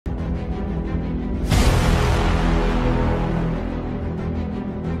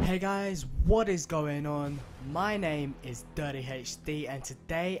Hey guys, what is going on? My name is Dirty HD and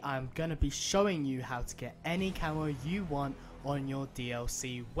today I'm gonna be showing you how to get any camo you want on your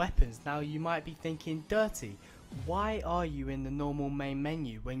DLC weapons. Now you might be thinking, Dirty, why are you in the normal main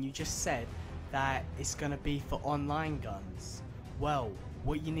menu when you just said that it's gonna be for online guns? Well,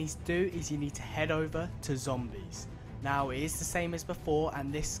 what you need to do is you need to head over to zombies. Now it is the same as before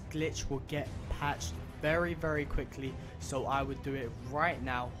and this glitch will get patched very quickly, so I would do it right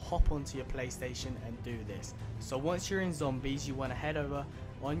now. Hop onto your PlayStation and do this. So once you're in zombies, you want to head over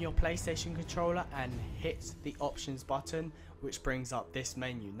on your PlayStation controller and hit the options button, which brings up this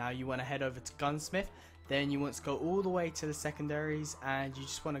menu. Now you want to head over to gunsmith, then you want to go all the way to the secondaries and you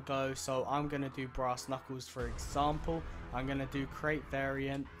just want to go, so I'm going to do brass knuckles for example. I'm going to do crate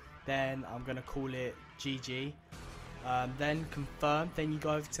variant, then I'm going to call it GG. Then confirm, then you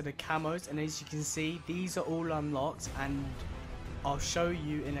go over to the camos, and as you can see these are all unlocked, and I'll show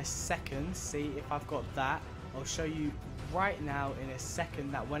you in a second. See if I've got that. I'll show you right now in a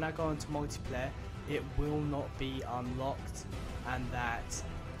second that when I go into multiplayer it will not be unlocked, and that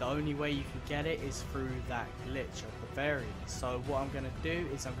the only way you can get it is through that glitch of the variant. So what I'm going to do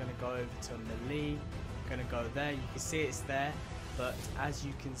is I'm going to go over to melee, I'm going to go there, you can see it's there, but as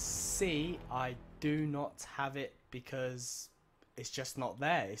you can see I do not have it because it's just not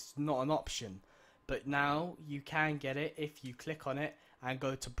there. It's not an option, but now you can get it if you click on it and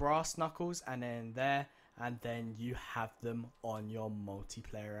go to brass knuckles and then there, and then you have them on your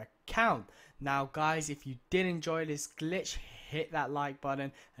multiplayer account. Now guys, if you did enjoy this glitch, hit that like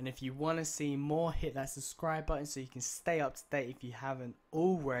button, and if you want to see more, hit that subscribe button so you can stay up to date if you haven't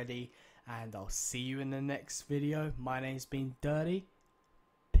already, and I'll see you in the next video. My name's been Dirty.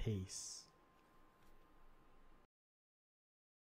 Peace.